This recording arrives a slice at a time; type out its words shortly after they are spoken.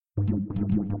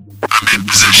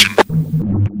Position.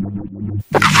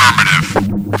 Affirmative.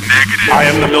 Negative. I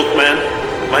am the milkman.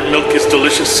 My milk is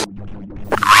delicious.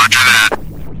 Roger that.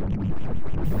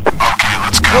 Okay,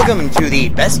 let's go. Welcome to the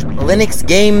Best Linux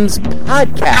Games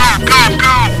Podcast.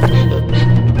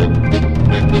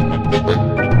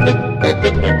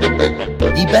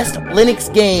 The best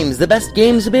Linux games, the best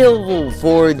games available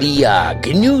for the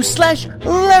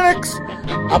GNU/Linux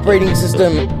operating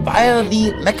system via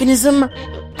the mechanism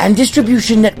and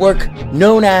distribution network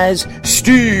known as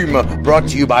Steam, brought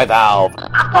to you by Valve.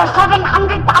 After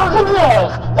 700,000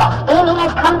 years, yes, gaming has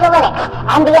come to Linux,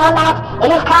 and beyond that, it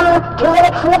has come to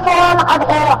Linux in the form of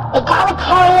an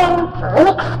egalitarian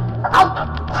Linux-like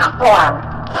platform,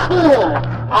 Steam,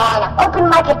 an open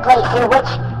marketplace in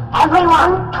which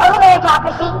everyone, total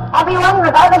meritocracy, everyone,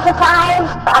 regardless of size,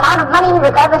 amount of money,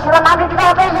 regardless of amount of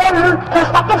developers, and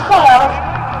prospective sales,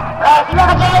 if you have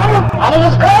a game, and it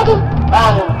is good,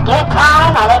 then give it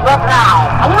time, and it will thrive,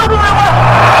 and you will be rewarded.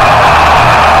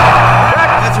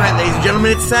 That's right, ladies and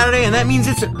gentlemen, it's Saturday, and that means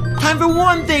it's time for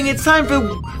one thing. It's time for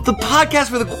the podcast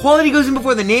where the quality goes in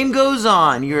before the name goes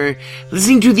on. You're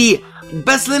listening to the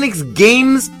Best Linux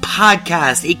Games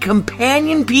Podcast, a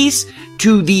companion piece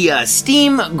to the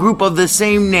Steam group of the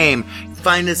same name.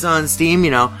 Find us on Steam,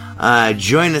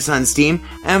 join us on Steam,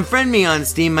 and friend me on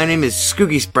Steam. My name is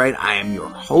Skooky Sprite. I am your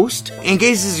host. In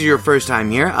case this is your first time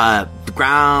here, the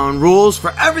ground rules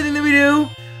for everything that we do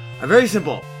are very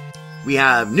simple. We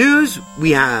have news, we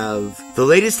have the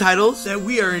latest titles that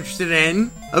we are interested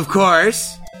in, of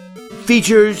course,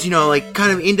 features,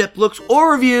 kind of in-depth looks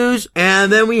or reviews,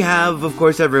 and then we have, of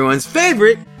course, everyone's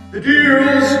favorite, the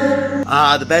deals!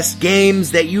 The best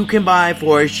games that you can buy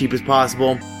for as cheap as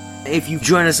possible. If you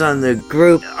join us on the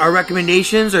group, our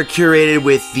recommendations are curated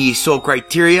with the sole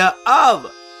criteria of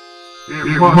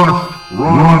it must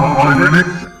run on Linux,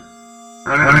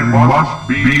 and it must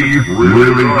be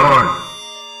really good.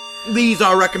 These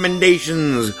are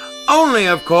recommendations only,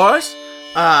 of course.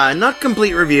 Not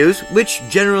complete reviews, which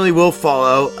generally will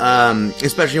follow,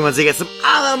 especially once they get some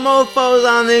other mofos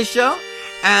on this show.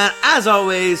 And as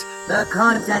always, the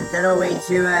content that awaits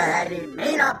you ahead, it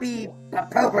may not be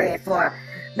appropriate for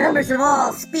members of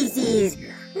all species,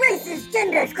 races,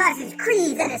 genders, classes,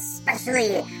 creeds, and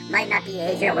especially might not be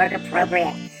age or work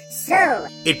appropriate. So,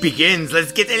 it begins.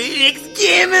 Let's get the Linux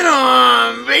gaming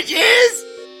on, bitches!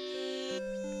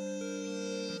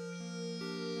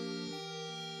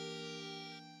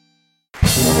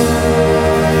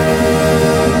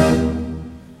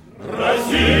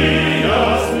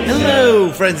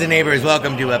 Hello, friends and neighbors.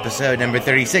 Welcome to episode number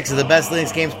 36 of the Best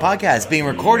Linux Games Podcast, being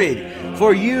recorded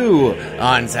for you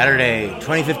on Saturday,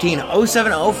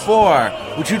 2015-07-04,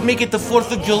 which would make it the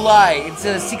 4th of July. It's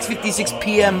 6:56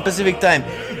 p.m. Pacific Time.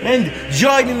 And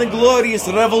joining the glorious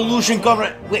revolution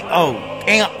cover... Wait,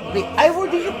 hang on. Wait,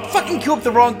 did you fucking queue up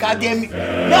the wrong goddamn...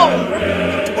 No!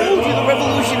 I told you the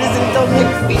revolution isn't until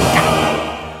next week.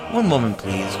 One moment,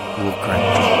 please. We'll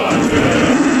correct.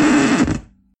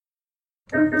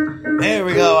 There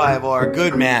we go, Ivor.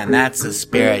 Good man. That's the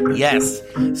spirit. Yes.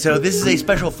 So this is a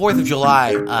special 4th of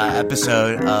July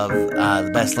episode of the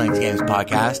Best Linux Games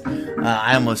Podcast.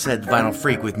 I almost said Vinyl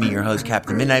Freak with me, your host,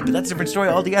 Captain Midnight, but that's a different story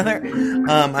altogether.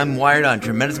 I'm wired on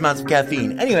tremendous amounts of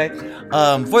caffeine. Anyway,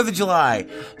 4th of July.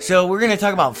 So we're going to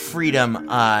talk about freedom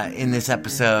in this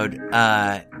episode.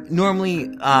 Normally,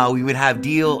 we would have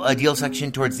a deal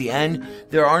section towards the end.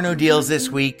 There are no deals this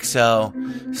week, so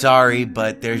sorry,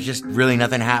 but there's just really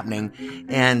nothing happening.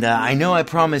 And I know I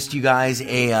promised you guys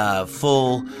a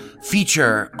full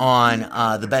feature on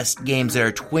the best games that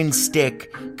are twin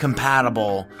stick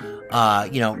compatible,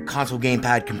 console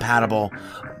gamepad compatible.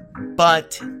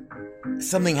 But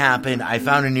something happened. I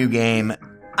found a new game.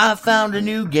 I found a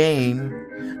new gal.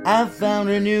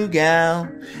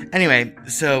 Anyway,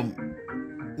 so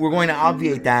we're going to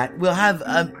obviate that. We'll have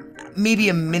maybe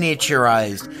a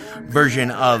miniaturized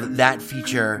version of that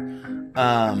feature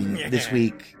this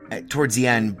week towards the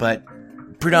end, but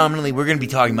predominantly we're going to be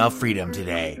talking about freedom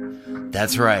today.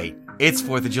 That's right. It's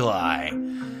 4th of July.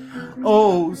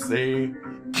 Oh, say,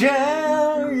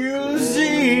 can you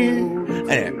see?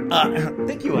 Anyway,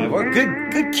 thank you, Ivor.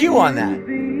 Good cue on that.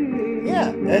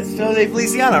 Yeah, that's Jose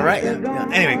Feliciano, right? Yeah.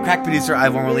 Anyway, crack producer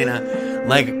Ivor Molina,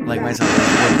 like myself,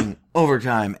 is working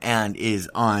overtime and is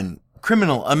on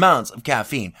criminal amounts of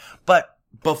caffeine. But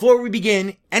before we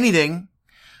begin anything,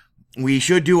 we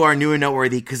should do our new and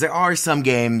noteworthy, because there are some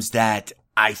games that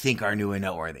I think are new and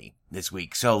noteworthy this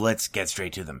week. So let's get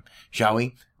straight to them, shall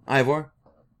we? Ivor?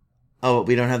 Oh,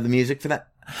 we don't have the music for that?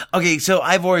 Okay, so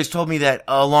Ivor has told me that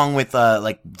along with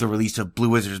the release of Blue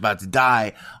Wizard is About to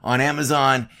Die on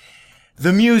Amazon,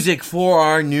 the music for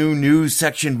our new news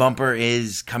section bumper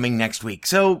is coming next week.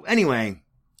 So anyway,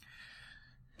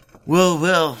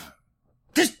 we'll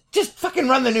just fucking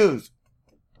run the news.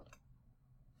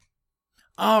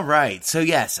 All right. So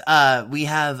yes, we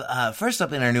have, first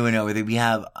up in our new and noteworthy, we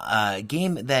have a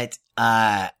game that,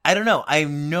 I don't know. I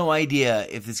have no idea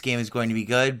if this game is going to be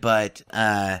good, but,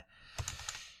 I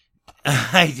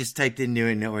just typed in new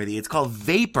and noteworthy. It's called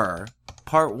Vapor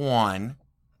Part 1.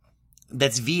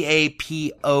 That's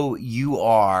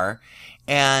VAPOUR.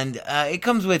 And, it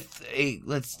comes with a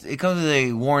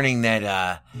warning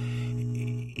that,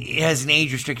 it has an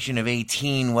age restriction of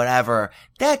 18, whatever.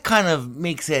 That kind of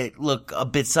makes it look a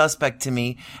bit suspect to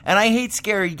me. And I hate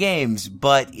scary games,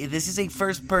 but this is a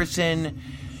first-person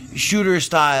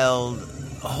shooter-styled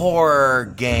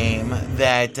horror game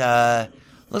that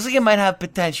looks like it might have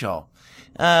potential.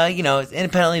 It's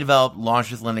independently developed,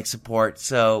 launched with Linux support,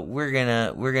 so we're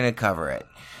gonna cover it.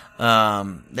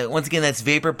 Once again, that's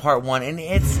Vapor Part 1, and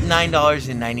it's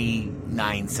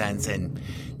 $9.99, and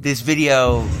this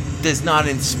video does not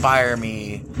inspire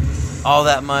me all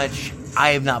that much. I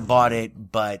have not bought it,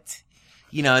 but,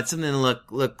 it's something to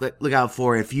look out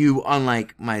for if you,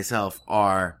 unlike myself,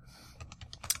 are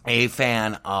a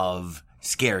fan of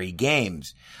scary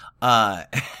games.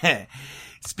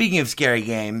 Speaking of scary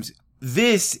games,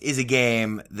 this is a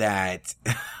game that,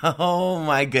 oh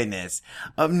my goodness.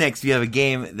 Up next, we have a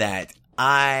game that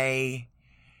I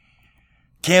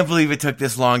can't believe it took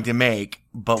this long to make,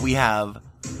 but we have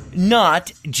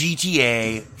Not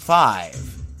GTA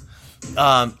 5.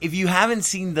 If you haven't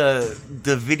seen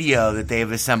the video that they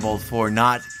have assembled for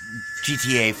Not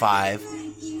GTA 5,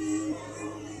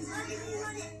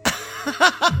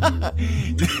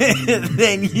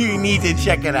 then you need to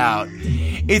check it out.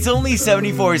 It's only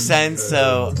 74 cents,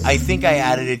 so I think I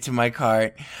added it to my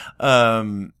cart.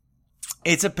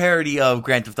 It's a parody of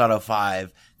Grand Theft Auto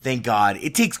 5. Thank God.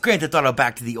 It takes Grand Theft Auto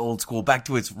back to the old school, back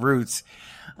to its roots.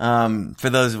 For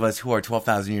those of us who are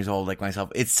 12,000 years old like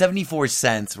myself, it's 74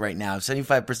 cents right now,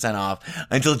 75% off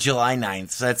until July 9th.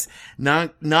 So that's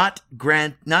not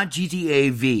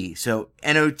GTA V. So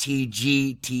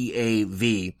NOTGTAV,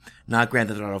 not Grand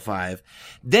Theft Auto 5.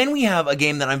 Then we have a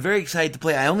game that I'm very excited to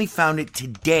play. I only found it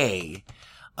today,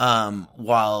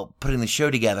 while putting the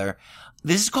show together.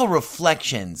 This is called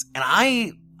Reflections, and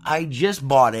I just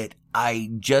bought it. I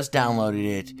just downloaded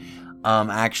it.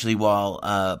 Actually,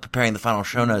 while preparing the final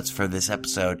show notes for this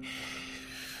episode.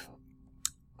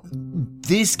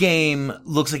 This game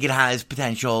looks like it has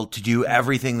potential to do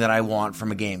everything that I want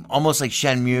from a game. Almost like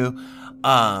Shenmue.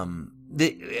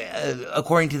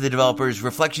 According to the developers,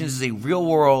 Reflections is a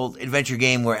real-world adventure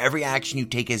game where every action you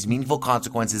take has meaningful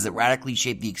consequences that radically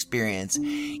shape the experience.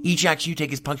 Each action you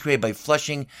take is punctuated by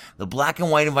flushing the black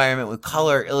and white environment with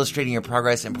color, illustrating your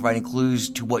progress and providing clues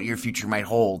to what your future might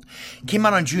hold. Came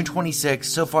out on June 26th.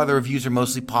 So far, the reviews are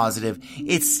mostly positive.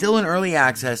 It's still in early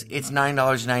access. It's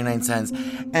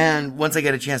 $9.99. And once I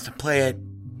get a chance to play it,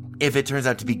 if it turns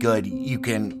out to be good, you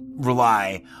can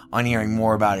rely on hearing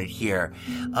more about it here.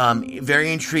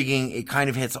 Very intriguing. It kind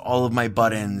of hits all of my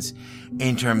buttons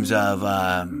in terms of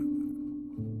a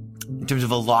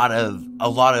lot of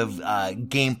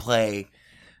gameplay,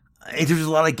 in terms of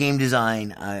a lot of game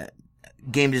design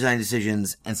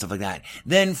decisions and stuff like that.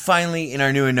 Then finally, in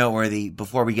our new and noteworthy,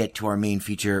 before we get to our main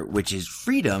feature, which is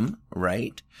freedom,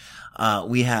 right?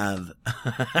 We have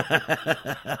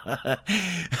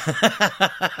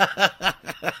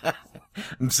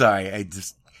I'm sorry,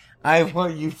 I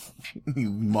want you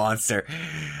monster.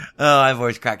 Oh, my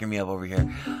voice cracking me up over here.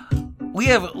 We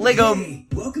have Lego. Hey,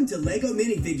 welcome to Lego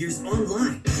Minifigures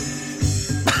Online.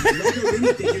 Lego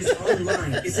Minifigures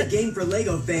Online is a game for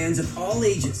Lego fans of all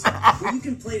ages, where you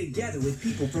can play together with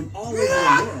people from all over the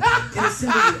world and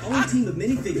assemble your own team of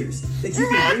minifigures that you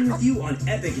can bring with you on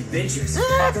epic adventures.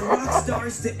 From rock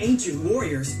stars to ancient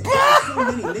warriors, there are so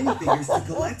many minifigures to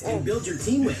collect and build your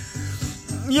team with.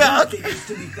 Yeah. Minifigures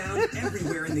can be found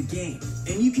everywhere in the game,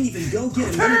 and you can even go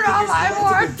get a minifigures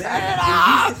collectible bag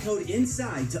and use the code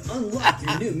inside to unlock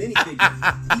your new minifigure.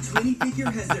 Each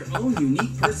minifigure has their own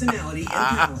unique personality and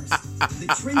powers. The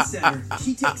trendsetter,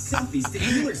 she takes selfies to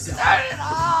heal herself.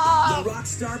 The rock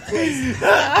star plays.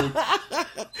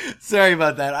 Sorry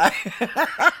about that.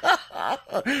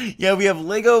 Yeah, we have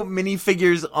Lego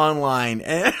Minifigures Online,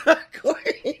 and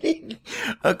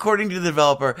according to the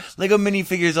developer, Lego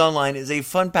Minifigures Online is a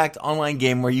fun-packed online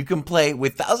game where you can play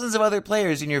with thousands of other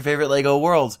players in your favorite Lego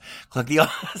worlds. Collect the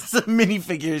awesome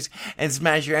minifigures and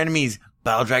smash your enemies.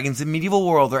 Battle dragons in medieval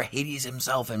world or Hades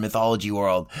himself in mythology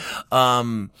world.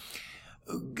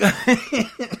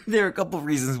 there are a couple of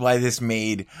reasons why this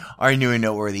made our new and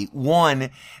noteworthy. One,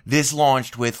 this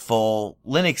launched with full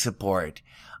Linux support.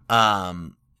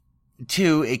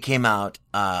 Two, it came out,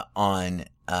 on,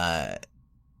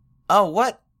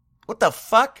 what the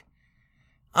fuck?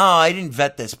 Oh, I didn't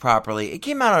vet this properly. It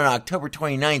came out on October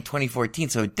 29th, 2014,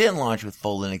 so it didn't launch with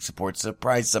full Linux support.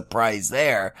 Surprise, surprise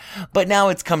there. But now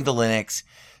it's come to Linux,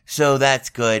 so that's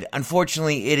good.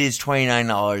 Unfortunately, it is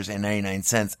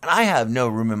 $29.99, and I have no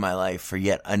room in my life for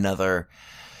yet another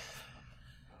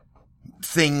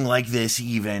thing like this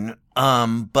even.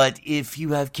 But if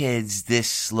you have kids,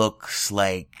 this looks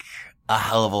like a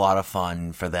hell of a lot of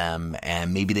fun for them,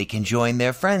 and maybe they can join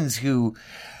their friends who,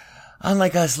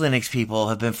 unlike us Linux people,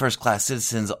 have been first-class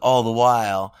citizens all the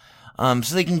while,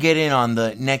 so they can get in on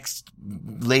the next,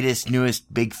 latest,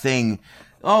 newest big thing.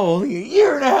 Oh, only a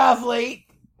year and a half late!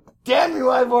 Damn you,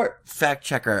 Ivor! Fact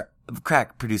checker,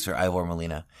 crack producer Ivor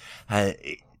Molina has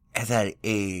had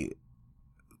a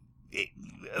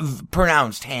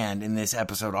pronounced hand in this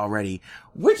episode already,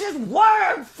 which is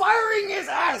why I'm firing his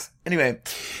ass. Anyway,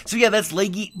 so yeah, that's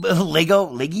Lego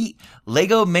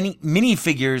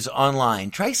minifigures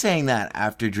online. Try saying that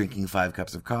after drinking 5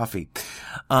 cups of coffee.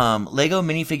 Lego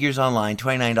minifigures online,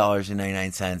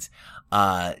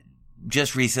 $29.99.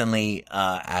 Just recently,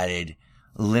 added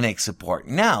Linux support.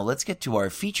 Now, let's get to our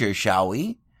feature, shall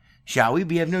we?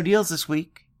 We have no deals this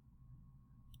week,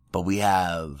 but we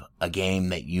have a game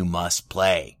that you must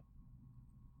play.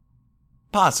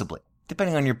 Possibly,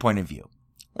 depending on your point of view.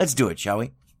 Let's do it, shall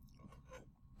we?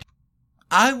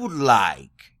 I would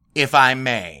like, if I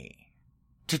may,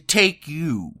 to take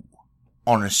you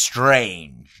on a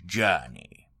strange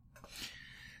journey.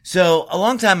 So, a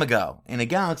long time ago, in a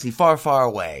galaxy far, far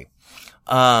away,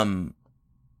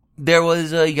 there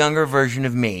was a younger version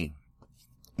of me,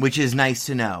 which is nice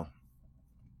to know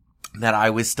that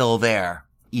I was still there,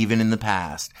 even in the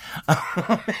past.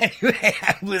 Anyway,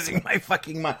 I'm losing my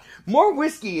fucking mind. More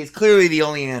whiskey is clearly the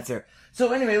only answer.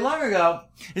 So anyway, long ago,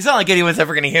 it's not like anyone's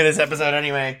ever going to hear this episode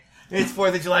anyway. It's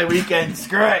 4th of July weekend.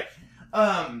 Screw it.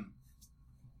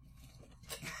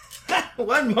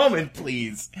 One moment,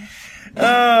 please.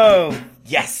 Oh,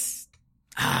 yes.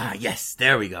 Yes,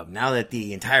 there we go. Now that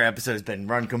the entire episode has been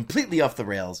run completely off the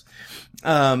rails.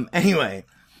 Anyway,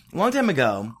 a long time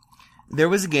ago, there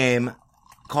was a game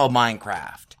called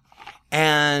Minecraft.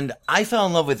 And I fell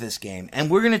in love with this game. And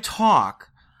we're going to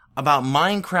talk about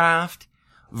Minecraft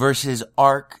versus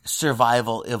Ark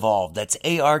Survival Evolved. That's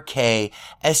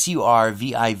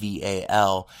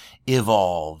ARK-SURVIVAL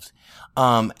Evolved.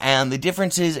 And the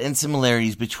differences and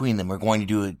similarities between them. We're going to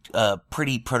do a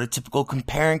pretty prototypical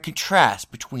compare and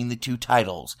contrast between the two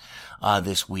titles,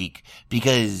 this week.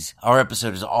 Because our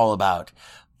episode is all about,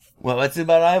 well, what's it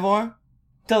about, Ivor?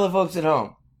 Tell the folks at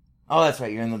home. Oh, that's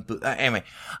right. You're in the booth. Anyway,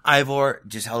 Ivor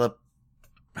just held up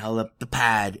the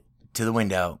pad to the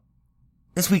window.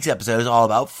 This week's episode is all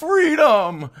about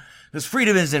freedom. Because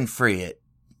freedom isn't free. It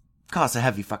costs a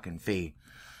heavy fucking fee.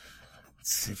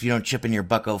 If you don't chip in your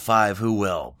 $1.05, who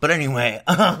will? But anyway,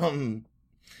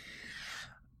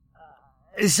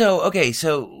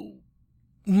 so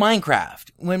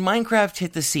Minecraft. When Minecraft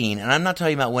hit the scene, and I'm not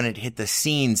talking about when it hit the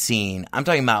scene, I'm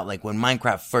talking about like when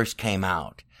Minecraft first came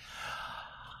out.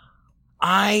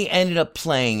 I ended up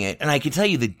playing it, and I can tell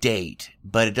you the date,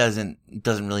 but it doesn't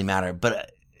really matter.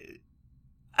 But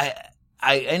I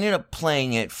ended up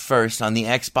playing it first on the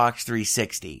Xbox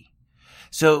 360.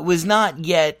 So it was not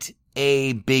yet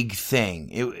a big thing.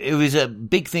 It was a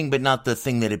big thing, but not the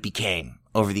thing that it became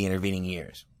over the intervening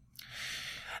years.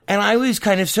 And I was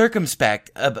kind of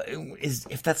circumspect,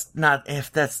 if that's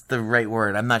the right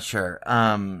word, I'm not sure.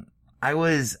 I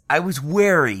was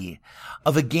wary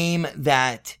of a game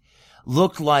that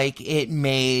looked like it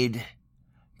made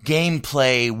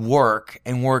gameplay work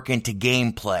and work into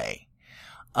gameplay.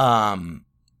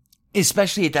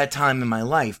 Especially at that time in my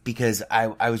life, because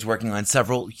I was working on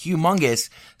several humongous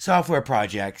software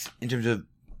projects in terms of,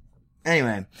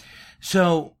 anyway.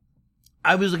 So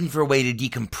I was looking for a way to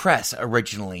decompress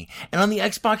originally. And on the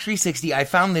Xbox 360, I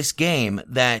found this game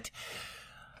that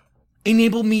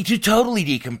enabled me to totally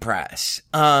decompress,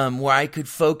 where I could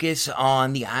focus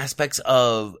on the aspects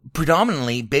of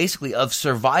predominantly, basically, of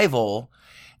survival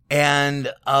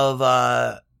and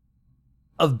of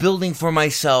building for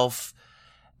myself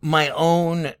my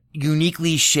own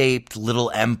uniquely shaped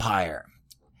little empire.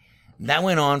 That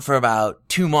went on for about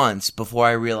 2 months before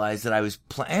I realized that I was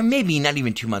maybe not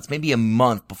even 2 months, maybe a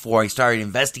month before I started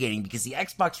investigating, because the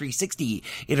Xbox 360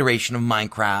 iteration of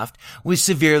Minecraft was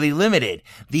severely limited.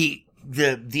 The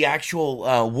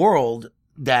actual world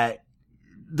that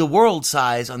the world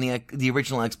size on the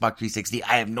original Xbox 360,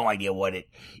 I have no idea what it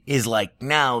is like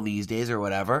now these days or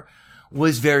whatever,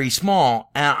 was very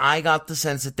small. And I got the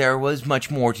sense that there was much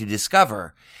more to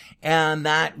discover. And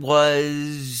that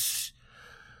was,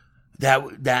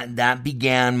 that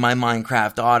began my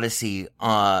Minecraft Odyssey,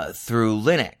 through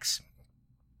Linux.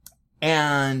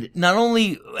 And not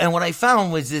only, and what I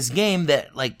found was this game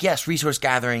that, like, yes, resource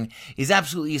gathering is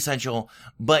absolutely essential,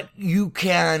 but you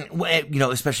can, you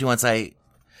know, especially once I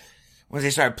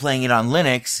started playing it on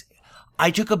Linux,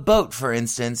 I took a boat, for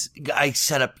instance. I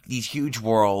set up these huge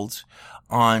worlds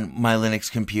on my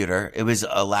Linux computer. It was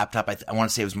a laptop. I want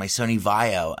to say it was my Sony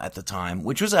Vaio at the time,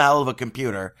 which was a hell of a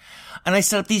computer. And I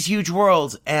set up these huge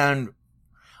worlds and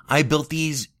I built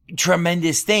these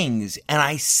tremendous things, and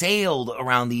I sailed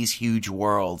around these huge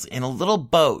worlds in a little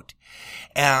boat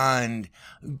and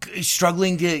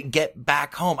struggling to get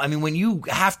back home. I mean, when you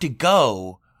have to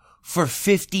go for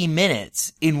 50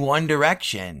 minutes in one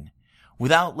direction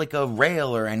without like a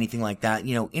rail or anything like that,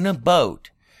 you know, in a boat,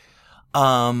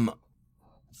 fucking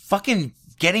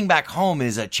getting back home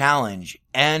is a challenge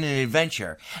and an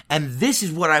adventure. And this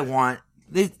is what I want.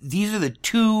 These are the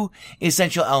two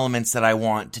essential elements that I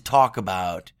want to talk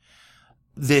about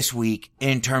this week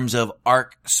in terms of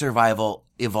Ark Survival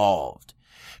Evolved.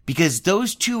 Because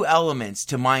those two elements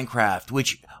to Minecraft,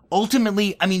 which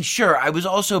ultimately, I mean, sure, I was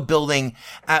also building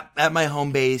at my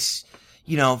home base,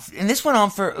 you know, and this went on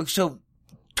for,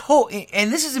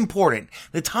 and this is important.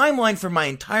 The timeline for my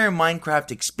entire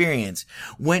Minecraft experience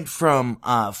went from,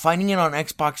 finding it on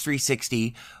Xbox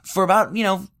 360 for about,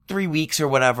 3 weeks or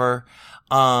whatever.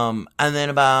 And then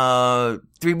about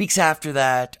 3 weeks after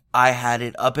that, I had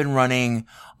it up and running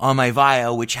on my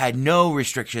Vaio, which had no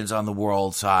restrictions on the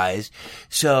world size.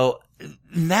 So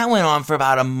that went on for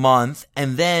about a month.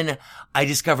 And then I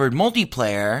discovered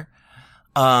multiplayer,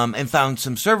 and found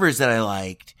some servers that I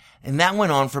liked. And that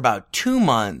went on for about 2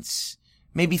 months,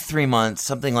 maybe 3 months,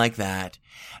 something like that.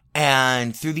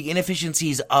 And through the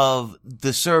inefficiencies of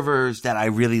the servers that I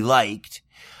really liked,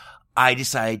 I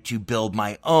decided to build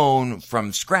my own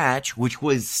from scratch, which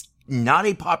was not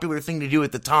a popular thing to do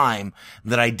at the time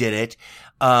that I did it.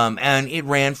 And it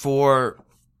ran for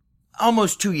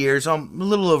almost 2 years, a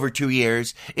little over 2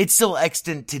 years. It's still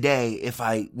extant today if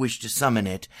I wish to summon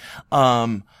it.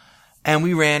 And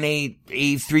we ran a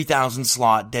 3,000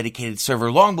 slot dedicated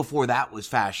server long before that was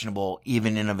fashionable,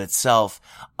 even in of itself,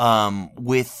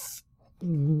 we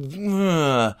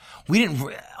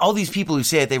didn't, all these people who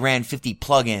say that they ran 50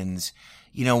 plugins,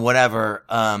 whatever,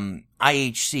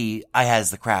 IHC,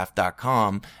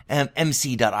 ihasthecraft.com,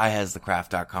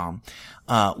 mc.ihasthecraft.com,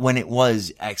 when it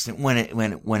was excellent, when it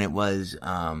was,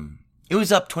 it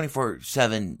was up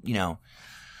 24/7,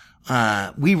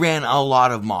 we ran a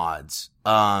lot of mods,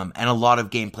 and a lot of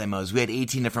gameplay modes. We had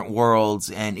 18 different worlds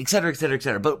and et cetera, et cetera, et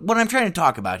cetera. But what I'm trying to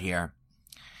talk about here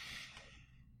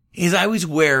is I was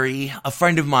wary. A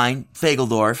friend of mine,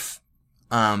 Fageldorf,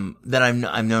 that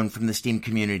I'm known from the Steam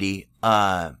community, who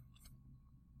I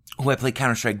play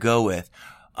Counter-Strike Go with,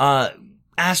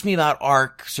 asked me about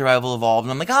Ark Survival Evolved,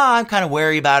 and I'm like, I'm kind of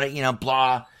wary about it,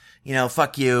 blah,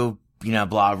 fuck you,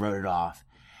 blah, wrote it off.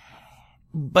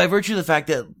 By virtue of the fact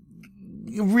that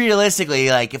realistically,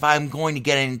 like, if I'm going to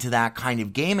get into that kind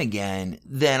of game again,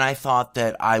 then I thought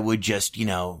that I would just,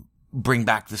 bring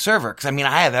back the server. 'Cause I mean,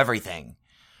 I have everything.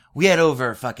 We had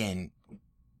over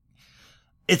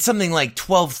it's something like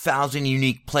 12,000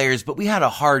 unique players, but we had a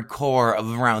hardcore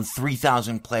of around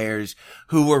 3,000 players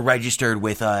who were registered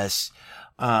with us,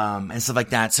 and stuff like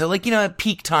that. So like, at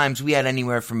peak times, we had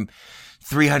anywhere from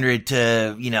 300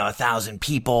 to, 1,000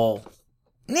 people,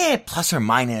 plus or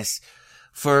minus,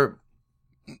 for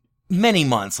many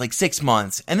months, like 6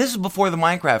 months. And this is before the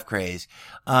Minecraft craze.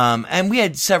 And we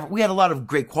had a lot of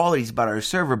great qualities about our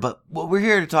server, but what we're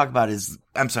here to talk about is,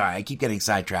 I'm sorry, I keep getting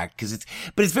sidetracked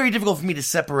but it's very difficult for me to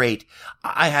separate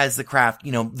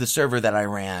ihasthecraft, the server that I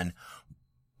ran,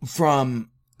 from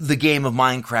the game of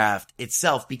Minecraft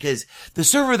itself, because the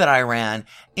server that I ran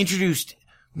introduced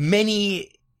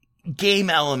many game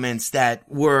elements that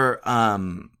were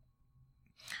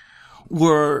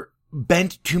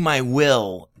bent to my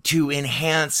will to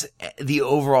enhance the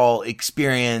overall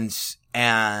experience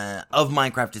of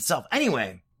Minecraft itself.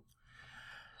 Anyway,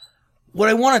 what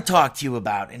I want to talk to you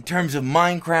about in terms of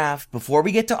Minecraft, before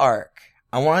we get to Ark,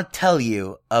 I want to tell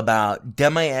you about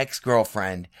Demi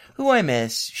ex-girlfriend, who I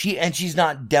miss. She's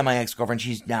not Demi ex-girlfriend,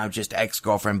 she's now just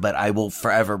ex-girlfriend, but I will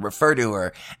forever refer to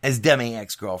her as Demi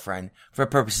ex-girlfriend for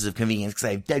purposes of convenience, because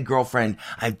I have dead girlfriend,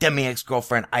 I have Demi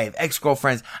ex-girlfriend, I have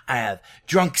ex-girlfriends, I have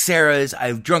drunk Sarahs, I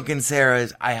have drunken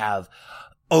Sarahs, I have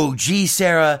OG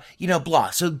Sarah,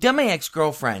 blah. So my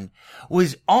ex-girlfriend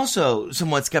was also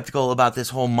somewhat skeptical about this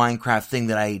whole Minecraft thing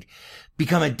that I'd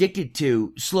become addicted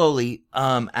to slowly,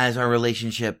 as our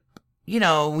relationship,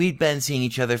 we'd been seeing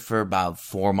each other for about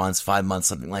 4 months, 5 months,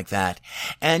 something like that.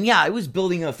 And yeah, I was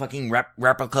building a fucking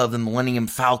replica of the Millennium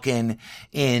Falcon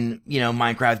in,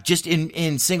 Minecraft, just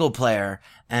in single player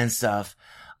and stuff.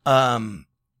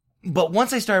 But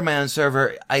once I started my own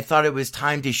server, I thought it was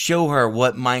time to show her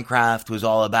what Minecraft was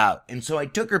all about. And so I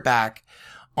took her back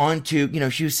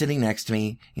onto, she was sitting next to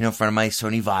me, in front of my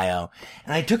Sony Vaio.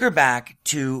 And I took her back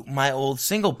to my old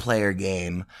single player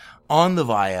game on the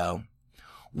Vaio,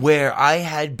 where I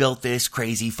had built this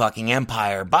crazy fucking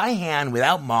empire by hand,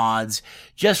 without mods,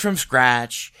 just from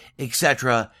scratch,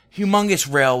 etc.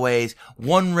 Humongous railways.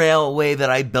 One railway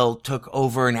that I built took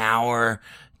over an hour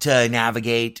to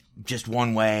navigate, just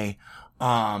one way.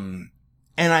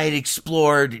 And I had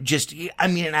explored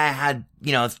and I had,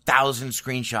 1,000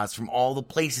 screenshots from all the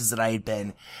places that I had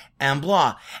been and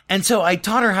blah. And so I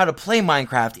taught her how to play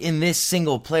Minecraft in this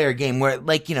single player game where,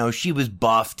 she was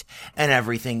buffed and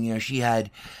everything, she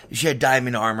had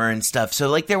diamond armor and stuff.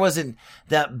 So there wasn't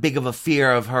that big of a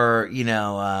fear of her, and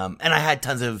I had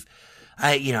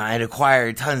I had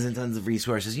acquired tons and tons of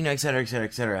resources, et cetera, et cetera,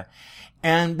 et cetera.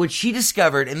 And what she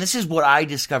discovered, and this is what I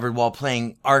discovered while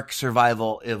playing Ark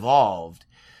Survival Evolved,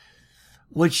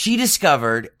 what she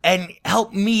discovered and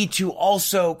helped me to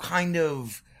also kind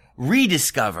of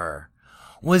rediscover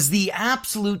was the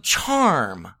absolute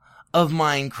charm of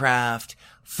Minecraft.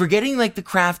 Forgetting the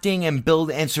crafting and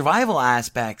build and survival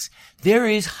aspects, there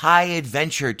is high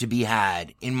adventure to be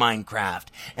had in Minecraft.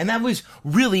 And that was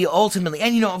really ultimately,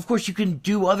 and of course you can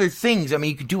do other things. I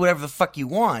mean, you can do whatever the fuck you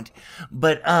want,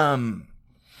 but, and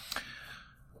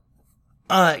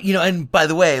by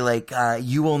the way,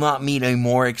 you will not meet a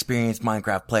more experienced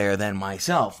Minecraft player than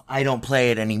myself. I don't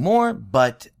play it anymore,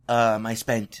 but, I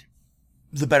spent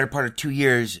the better part of 2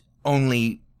 years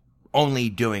only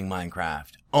doing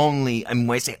Minecraft. When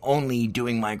I say only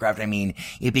doing Minecraft, I mean,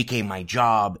 it became my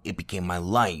job, it became my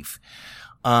life.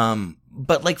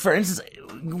 But for instance,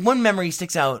 one memory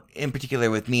sticks out in particular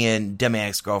with me and my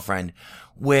ex-girlfriend,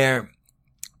 where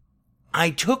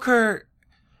I took her,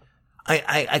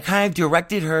 I kind of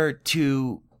directed her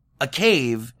to a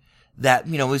cave that,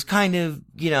 was kind of,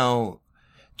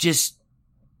 just,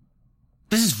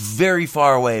 this is very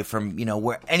far away from,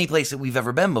 where any place that we've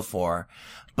ever been before.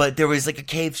 But there was a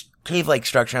cave-like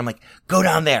structure. I'm like, go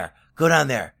down there, go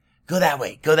that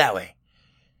way,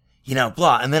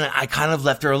 blah. And then I kind of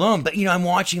left her alone. But, I'm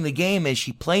watching the game as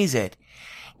she plays it.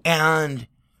 And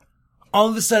all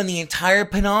of a sudden, the entire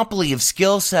panoply of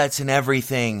skill sets and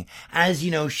everything, as,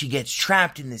 she gets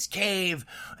trapped in this cave,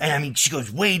 and she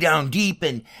goes way down deep,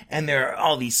 and there are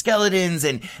all these skeletons,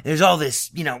 and there's all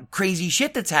this, crazy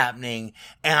shit that's happening,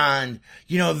 and,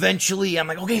 eventually, I'm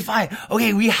like, okay, fine,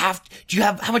 okay,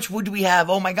 how much wood do we have?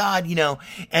 Oh my god,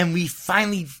 and we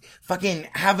finally fucking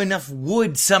have enough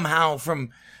wood somehow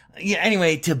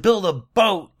anyway, to build a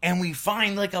boat, and we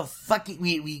find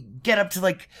we get up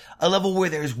to a level where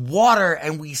there's water,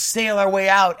 and we sail our way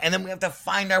out, and then we have to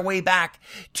find our way back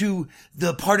to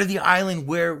the part of the island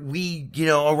where we,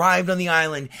 arrived on the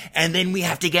island, and then we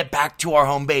have to get back to our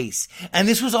home base. And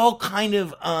this was all kind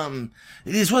of,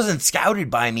 this wasn't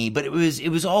scouted by me, but it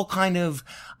was all kind of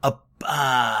a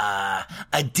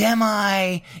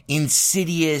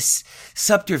demi-insidious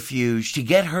subterfuge to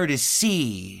get her to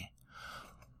see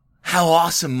how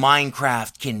awesome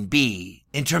Minecraft can be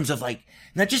in terms of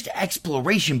not just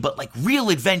exploration, but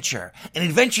real adventure, an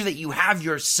adventure that you have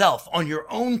yourself on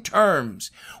your own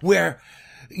terms, where,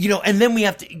 and then we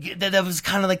have to, that was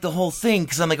kind of the whole thing,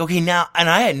 cause I'm like, okay, now, and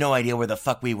I had no idea where the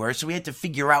fuck we were, so we had to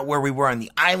figure out where we were on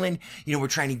the island, we're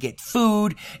trying to get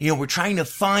food, we're trying to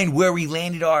find where we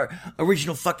landed our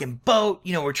original fucking boat,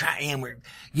 we're trying,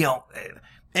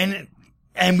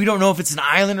 and we don't know if it's an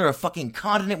island or a fucking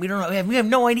continent. We don't know. We have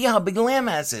no idea how big the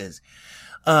landmass is.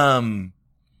 And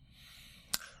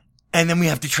then we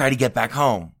have to try to get back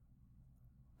home.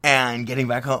 And getting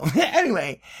back home.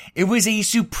 Anyway, it was a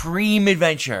supreme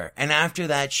adventure. And after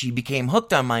that, she became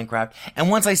hooked on Minecraft. And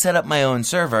once I set up my own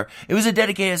server, it was a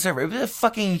dedicated server. It was a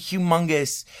fucking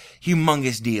humongous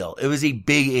deal. It was a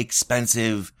big,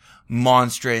 expensive,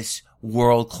 monstrous,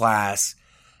 world-class,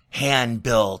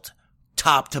 hand-built,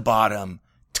 top to bottom,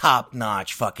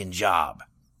 top-notch fucking job.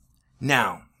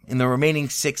 Now, in the remaining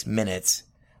 6 minutes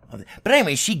but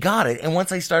anyway, she got it, and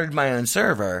once I started my own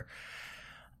server,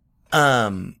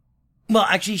 well,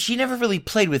 actually, she never really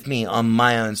played with me on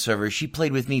my own server. She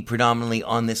played with me predominantly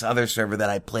on this other server that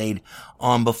I played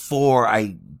on before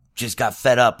I just got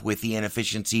fed up with the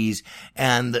inefficiencies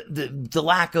and the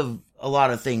lack of a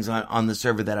lot of things on the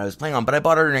server that I was playing on. But I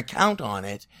bought her an account on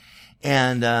it,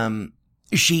 and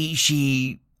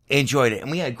she enjoyed it, and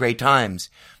we had great times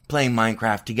playing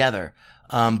Minecraft together,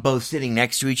 both sitting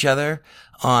next to each other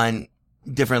on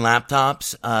different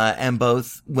laptops, and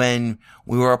both when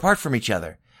we were apart from each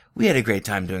other. We had a great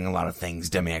time doing a lot of things,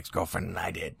 Demi ex-girlfriend and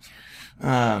I did.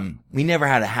 We never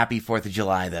had a happy 4th of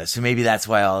July though, so maybe that's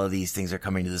why all of these things are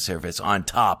coming to the surface on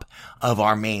top of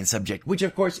our main subject, which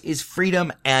of course is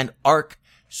Freedom and Ark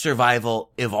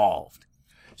Survival Evolved.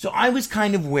 So I was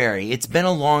kind of wary. It's been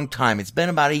a long time. It's been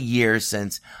about a year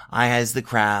since I has the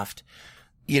craft,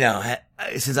 since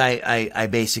since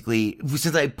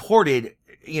I ported,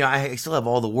 I still have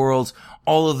all the worlds,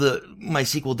 all of my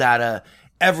SQL data,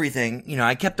 everything,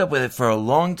 I kept up with it for a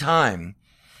long time.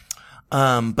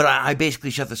 But I basically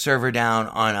shut the server down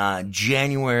on,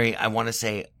 January, I want to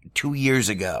say 2 years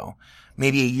ago,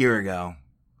 maybe a year ago,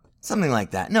 something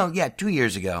like that. No, yeah, 2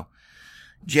 years ago.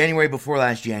 January before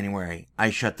last January,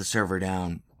 I shut the server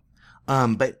down.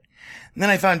 But then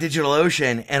I found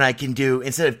DigitalOcean, and I can do,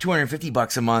 instead of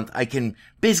 $250 a month, I can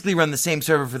basically run the same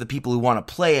server for the people who want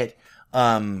to play it.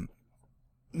 The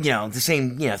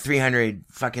same, 300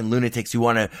 fucking lunatics who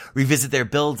want to revisit their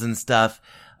builds and stuff.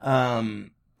 And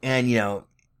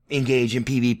engage in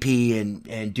PvP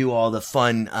and do all the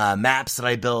fun, maps that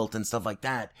I built and stuff like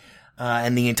that.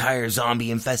 And the entire zombie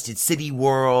infested city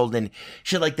world and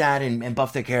shit like that and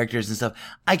buff their characters and stuff.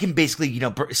 I can basically,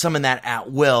 summon that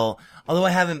at will. Although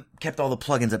I haven't kept all the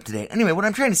plugins up to date. Anyway, what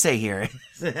I'm trying to say here,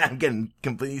 I'm getting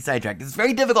completely sidetracked. It's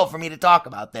very difficult for me to talk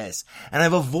about this. And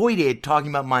I've avoided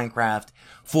talking about Minecraft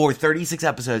for 36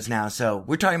 episodes now. So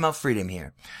we're talking about Freedom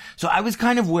here. So I was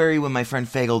kind of wary when my friend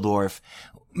Fageldorf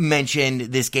mentioned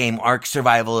this game, Ark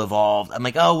Survival Evolved. I'm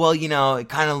like, oh, well, it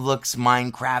kind of looks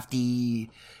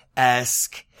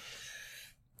Minecrafty-esque,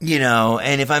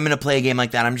 and if I'm going to play a game like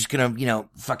that, I'm just going to,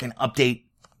 fucking update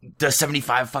the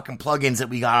 75 fucking plugins that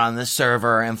we got on this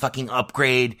server and fucking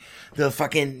upgrade the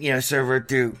fucking, server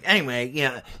through,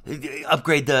 anyway,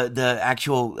 upgrade the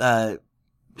actual,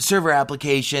 server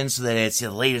application so that it's the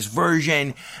latest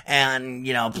version and,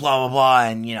 blah, blah, blah.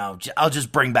 And, I'll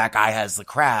just bring back I has the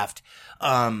craft.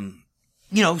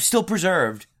 Still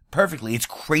preserved perfectly. It's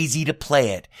crazy to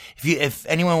play it. If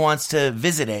anyone wants to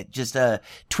visit it, just,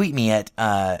 tweet me at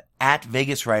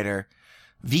VegasWriter,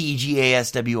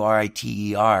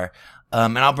 VegasWriter,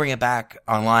 and I'll bring it back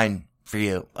online for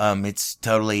you. It's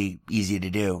totally easy to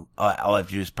do. All I have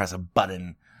to do is press a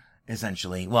button,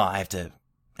 essentially. Well, I have to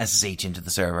SSH into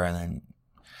the server and then,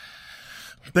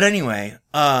 but anyway,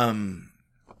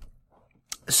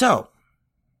 so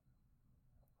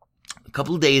a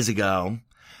couple of days ago,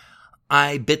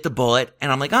 I bit the bullet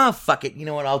and I'm like, oh, fuck it. You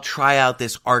know what? I'll try out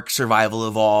this Ark Survival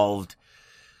Evolved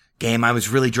game. I was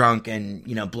really drunk and,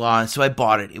 blah. So I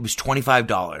bought it. It was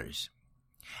 $25.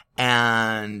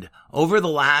 And over the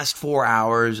last 4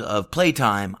 hours of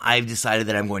playtime, I've decided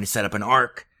that I'm going to set up an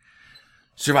Ark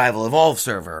Survival Evolved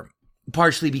server.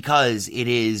 Partially because it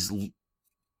is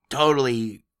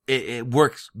totally, it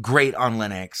works great on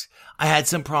Linux. I had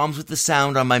some problems with the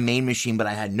sound on my main machine, but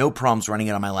I had no problems running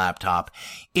it on my laptop.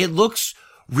 It looks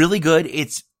really good.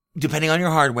 It's depending on your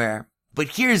hardware. But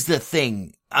here's the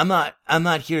thing. I'm not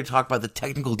here to talk about the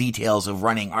technical details of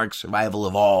running Ark Survival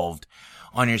Evolved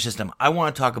on your system. I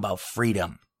want to talk about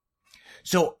freedom.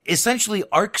 So essentially,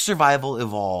 Ark Survival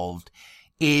Evolved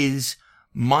is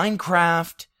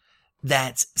Minecraft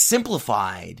that's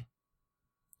simplified,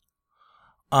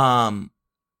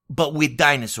 but with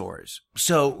dinosaurs.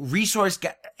 So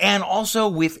and also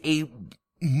with a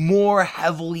more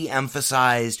heavily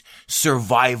emphasized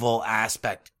survival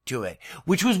aspect to it,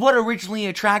 which was what originally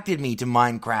attracted me to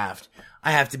Minecraft.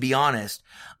 I have to be honest.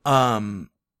 And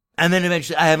then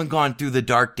eventually I haven't gone through the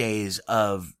dark days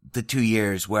of the 2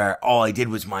 years where all I did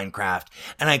was Minecraft.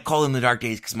 And I call them the dark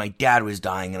days because my dad was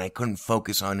dying and I couldn't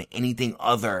focus on anything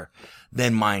other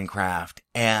than Minecraft.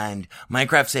 And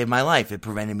Minecraft saved my life. It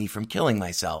prevented me from killing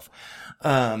myself.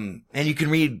 And you can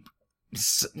read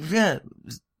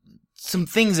some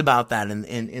things about that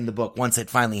in the book once it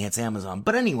finally hits Amazon.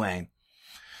 But anyway,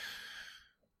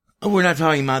 we're not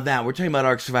talking about that. We're talking about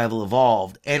Ark Survival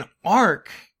Evolved. And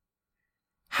Ark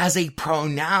has a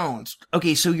pronounced,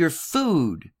 okay, so your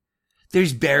food,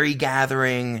 there's berry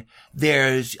gathering,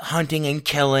 there's hunting and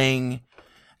killing,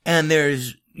 and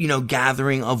there's,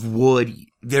 gathering of wood.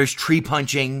 There's tree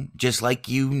punching, just like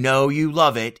you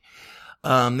love it.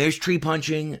 There's tree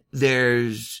punching,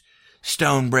 there's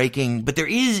stone breaking, but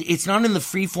it's not in the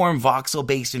freeform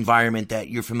voxel-based environment that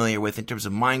you're familiar with in terms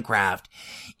of Minecraft.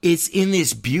 It's in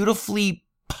this beautifully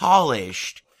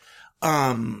polished,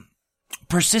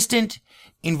 persistent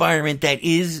environment that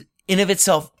is in of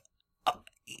itself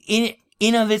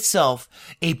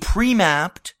a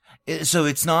pre-mapped. So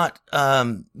it's not,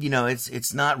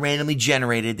 it's not randomly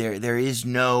generated. There is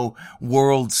no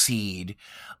world seed.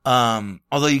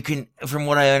 Although you can, from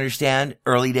what I understand,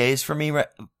 early days for me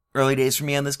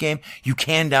on this game, you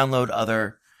can download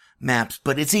other maps,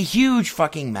 but it's a huge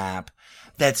fucking map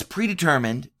that's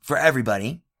predetermined for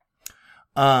everybody.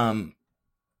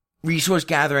 Resource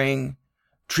gathering,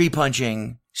 tree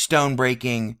punching, stone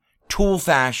breaking, tool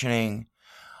fashioning.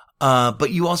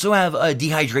 But you also have a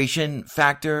dehydration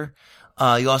factor.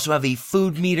 You also have a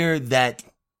food meter that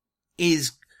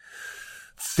is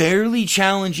fairly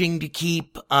challenging to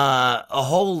keep, a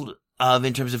hold of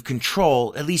in terms of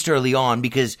control, at least early on,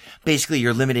 because basically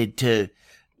you're limited to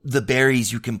the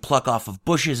berries you can pluck off of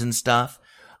bushes and stuff.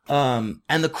 And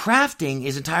the crafting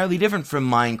is entirely different from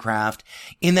Minecraft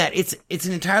in that it's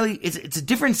a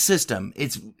different system.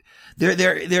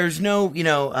 There's no,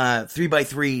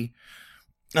 3x3,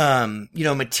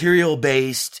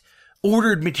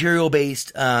 ordered material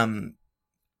based,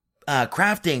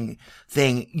 crafting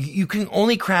thing. You can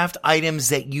only craft items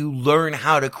that you learn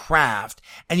how to craft,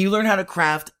 and you learn how to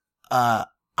craft,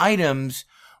 items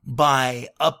by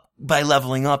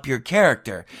leveling up your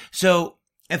character. So,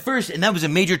 at first, and that was a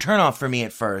major turnoff for me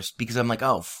at first, because I'm like,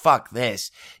 oh, fuck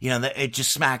this. It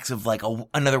just smacks of like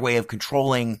another way of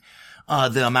controlling,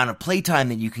 the amount of playtime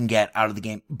that you can get out of the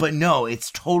game. But no,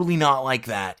 it's totally not like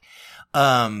that.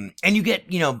 And you get,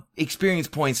 experience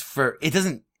points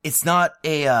it's not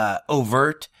a,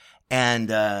 overt and,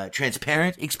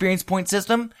 transparent experience point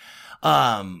system.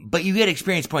 But you get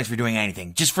experience points for doing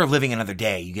anything. Just for living another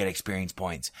day, you get experience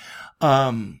points.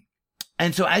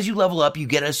 And so as you level up, you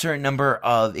get a certain number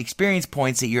of experience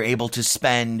points that you're able to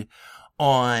spend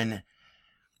on,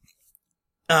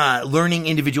 learning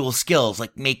individual skills,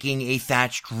 like making a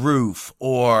thatched roof,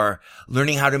 or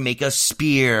learning how to make a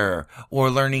spear, or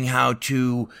learning how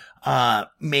to,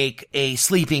 make a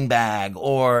sleeping bag,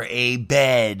 or a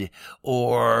bed,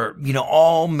 or,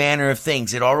 all manner of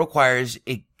things. It all requires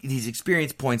these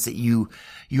experience points that you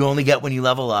only get when you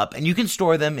level up, and you can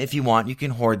store them if you want. You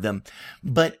can hoard them,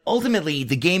 but ultimately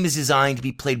the game is designed to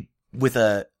be played with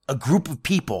a group of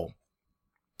people,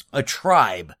 a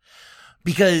tribe,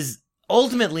 because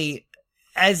ultimately,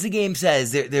 as the game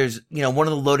says, there's, one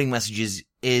of the loading messages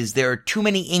is there are too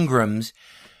many engrams,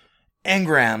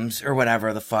 or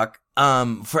whatever the fuck,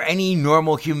 for any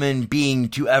normal human being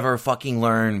to ever fucking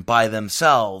learn by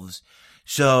themselves.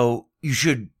 So you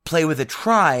should play with a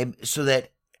tribe so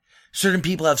that certain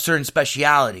people have certain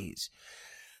specialities.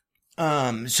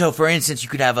 So for instance, you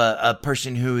could have a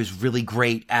person who is really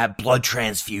great at blood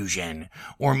transfusion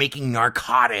or making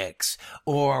narcotics,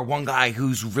 or one guy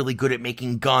who's really good at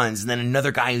making guns, and then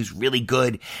another guy who's really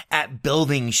good at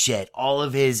building shit. All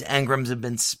of his engrams have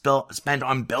been spent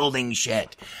on building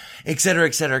shit, etc.,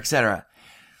 etc., etc.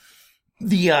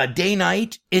 The,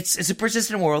 day-night, it's a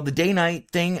persistent world. The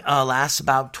day-night thing, lasts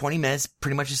about 20 minutes,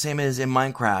 pretty much the same as in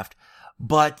Minecraft.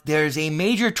 But there's a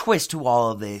major twist to all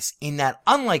of this in that,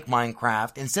 unlike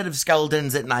Minecraft, instead of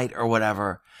skeletons at night or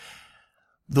whatever,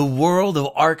 the world of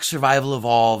Ark Survival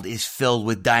Evolved is filled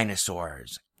with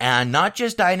dinosaurs. And not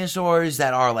just dinosaurs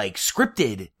that are like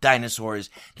scripted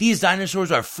dinosaurs. These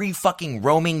dinosaurs are free fucking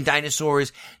roaming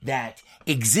dinosaurs that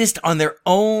exist on their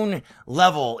own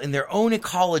level, in their own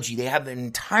ecology. They have an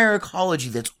entire ecology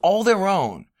that's all their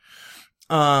own.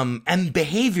 And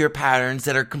behavior patterns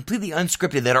that are completely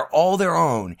unscripted, that are all their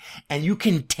own. And you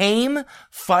can tame,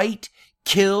 fight,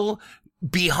 kill,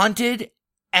 be hunted,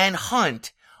 and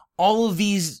hunt all of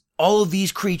these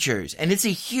creatures. And it's a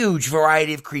huge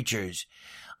variety of creatures.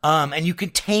 And you can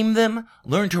tame them,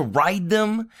 learn to ride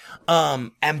them,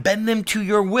 and bend them to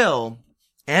your will,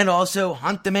 and also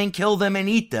hunt them and kill them and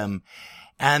eat them.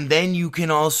 And then you can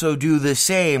also do the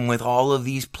same with all of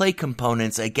these play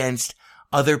components against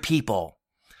other people.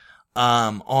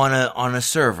 On a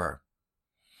server.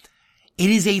 It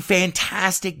is a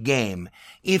fantastic game.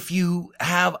 If you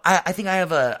have, I think I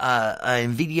have a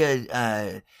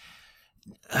NVIDIA,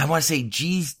 I want to say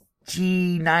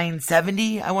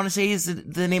G970, I want to say is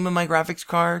the name of my graphics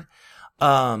card.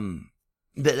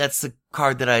 That's the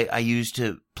card that I use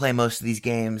to play most of these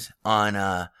games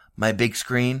on, my big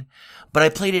screen. But I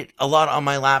played it a lot on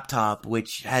my laptop,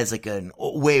 which has like a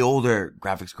way older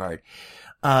graphics card.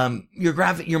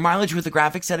 Your mileage with the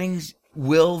graphic settings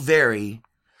will vary,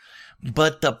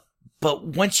 but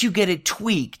once you get it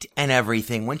tweaked and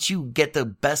everything, once you get the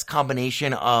best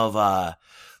combination of,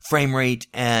 frame rate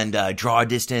and, draw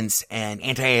distance and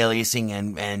anti-aliasing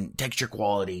and texture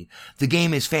quality, the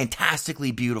game is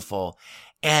fantastically beautiful.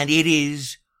 And it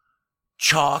is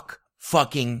chock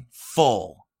fucking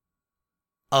full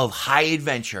of high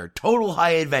adventure, total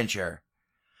high adventure,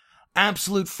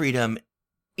 absolute freedom.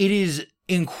 It is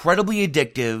incredibly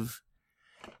addictive,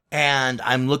 and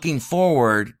I'm looking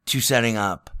forward to setting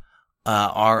up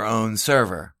our own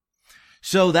server.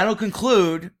 So that'll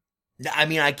conclude. I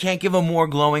mean, I can't give a more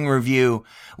glowing review.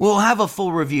 We'll have a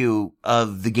full review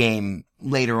of the game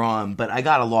later on, but I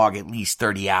gotta log at least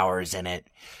 30 hours in it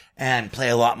and play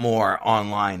a lot more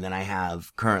online than I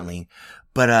have currently.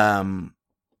 But,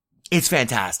 it's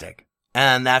fantastic.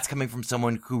 And that's coming from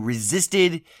someone who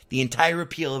resisted the entire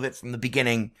appeal of it from the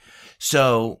beginning.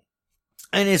 So,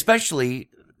 and especially,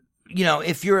 you know,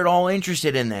 if you're at all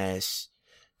interested in this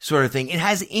sort of thing, it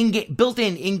has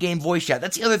built-in in-game voice chat.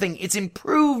 That's the other thing. It's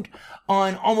improved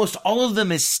on almost all of the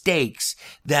mistakes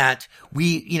that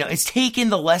it's taken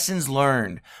the lessons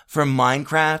learned from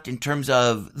Minecraft in terms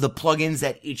of the plugins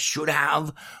that it should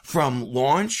have from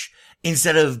launch,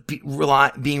 instead of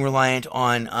being reliant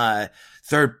on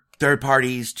third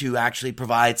parties to actually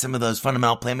provide some of those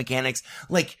fundamental play mechanics.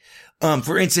 Like,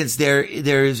 for instance,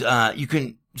 there's you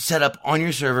can set up on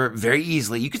your server very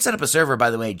easily. You can set up a server, by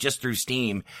the way, just through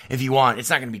Steam if you want. It's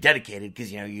not going to be dedicated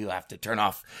because, you have to turn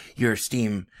off your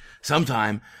Steam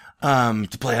sometime,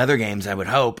 to play other games, I would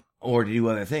hope, or to do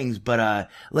other things. But,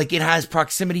 it has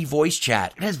proximity voice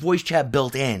chat. It has voice chat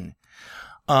built in.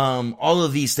 All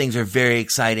of these things are very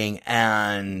exciting,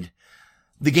 and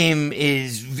the game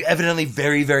is evidently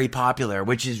very, very popular,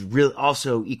 which is really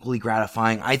also equally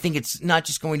gratifying. I think it's not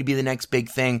just going to be the next big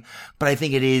thing, but I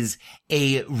think it is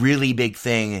a really big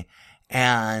thing,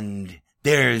 and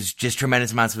there's just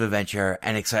tremendous amounts of adventure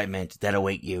and excitement that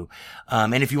await you.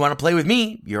 And if you want to play with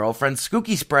me, your old friend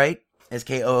Skooky Sprite,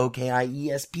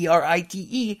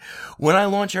 SKOOKIESPRITE, when I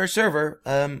launch our server,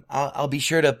 I'll be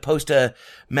sure to post a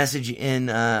message in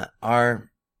our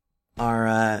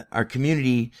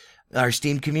community, our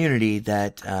Steam community,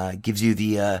 that gives you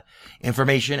the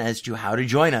information as to how to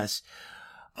join us.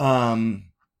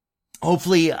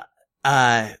 Hopefully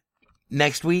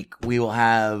next week we will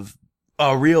have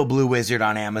a real Blue Wizard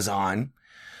on Amazon.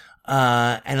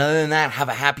 And other than that, have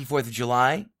a happy 4th of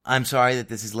July. I'm sorry that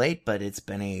this is late, but it's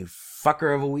been a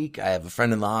fucker of a week. I have a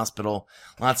friend in the hospital.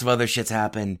 Lots of other shit's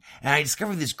happened. And I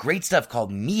discovered this great stuff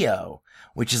called Mio,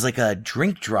 which is like a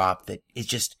drink drop that is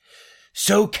just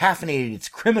so caffeinated. It's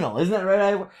criminal. Isn't that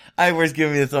right? Ivor's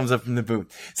giving me the thumbs up from the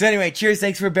booth. So anyway, cheers.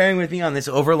 Thanks for bearing with me on this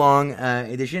overlong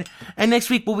edition. And next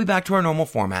week, we'll be back to our normal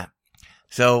format.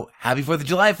 So happy 4th of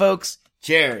July, folks.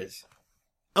 Cheers.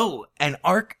 Oh, and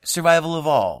Ark Survival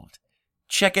Evolved.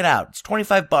 Check it out. It's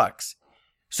 $25.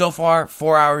 So far,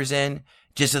 4 hours in,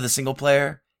 just of the single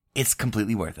player, it's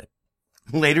completely worth it.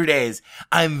 Later days,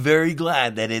 I'm very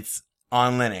glad that it's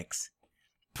on Linux.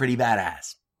 Pretty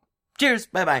badass. Cheers.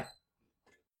 Bye-bye.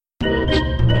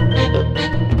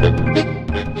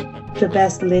 The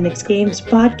Best Linux Games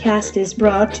podcast is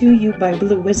brought to you by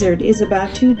Blue Wizard is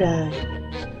About to Die.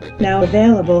 Now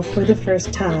available for the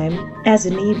first time as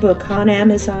an ebook on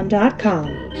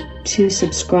Amazon.com. To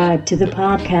subscribe to the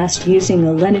podcast using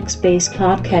a Linux-based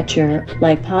podcatcher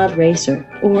like Podracer,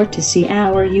 or to see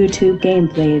our YouTube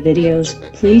gameplay videos,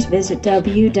 please visit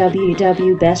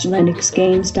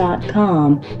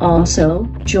www.bestlinuxgames.com. Also,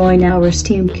 join our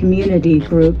Steam community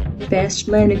group, Best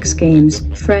Linux Games,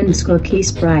 friends Skooky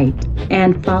Sprite,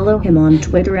 and follow him on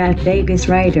Twitter at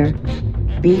VegasWriter.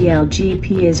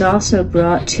 BLGP is also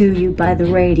brought to you by the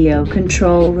Radio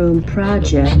Control Room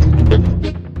Project.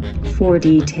 For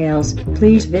details,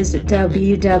 please visit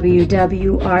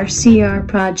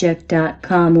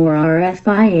www.rcrproject.com or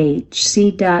rfihc.com.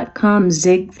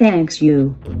 Zig thanks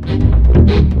you.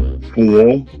 For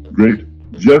all great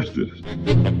justice.